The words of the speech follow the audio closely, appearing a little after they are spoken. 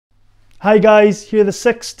Hi guys, here are the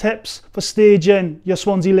 6 tips for staging your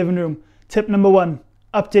Swansea living room. Tip number 1,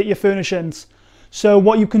 update your furnishings. So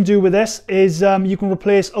what you can do with this is you can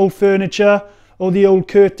replace old furniture or the old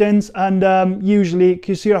curtains, and usually,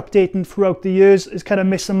 because you're updating throughout the years, it's kind of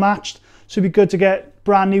mix and matched. So it'd be good to get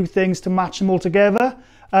brand new things to match them all together.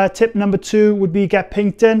 Tip number 2 would be get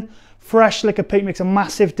painting. Fresh liquor paint makes a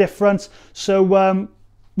massive difference. So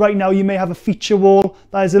right now you may have a feature wall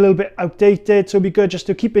that is a little bit outdated, so it'd be good just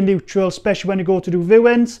to keep it neutral, especially when you go to do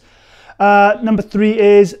viewings. Number 3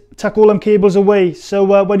 is tuck all them cables away.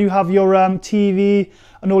 So when you have your TV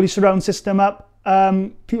and all your surround system up,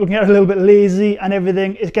 people can get a little bit lazy and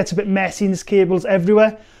everything. It gets a bit messy and there's cables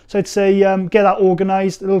everywhere. So I'd say get that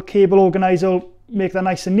organised. A little cable organiser will make that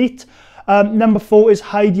nice and neat. Number 4 is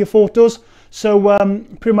hide your photos. So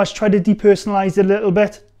pretty much try to depersonalise it a little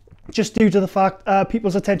bit, just due to the fact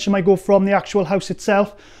people's attention might go from the actual house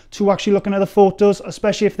itself to actually looking at the photos,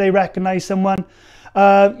 especially if they recognise someone.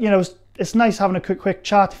 You know, it's nice having a quick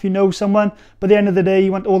chat if you know someone, but at the end of the day,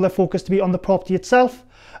 you want all their focus to be on the property itself.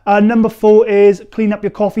 Number 4 is clean up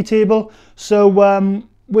your coffee table. So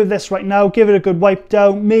with this right now, give it a good wipe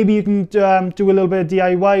down. Maybe you can do a little bit of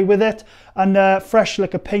DIY with it, and fresh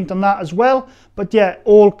liquor paint on that as well. But yeah,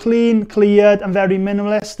 all clean, cleared, and very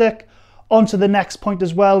minimalistic. On to the next point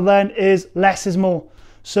as well then is less is more.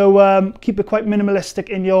 So keep it quite minimalistic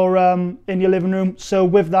in your living room. So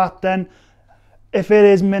with that then, if it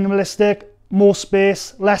is minimalistic, more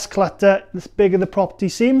space, less clutter, the bigger the property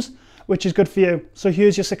seems, which is good for you. So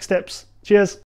here's your 6 tips. Cheers.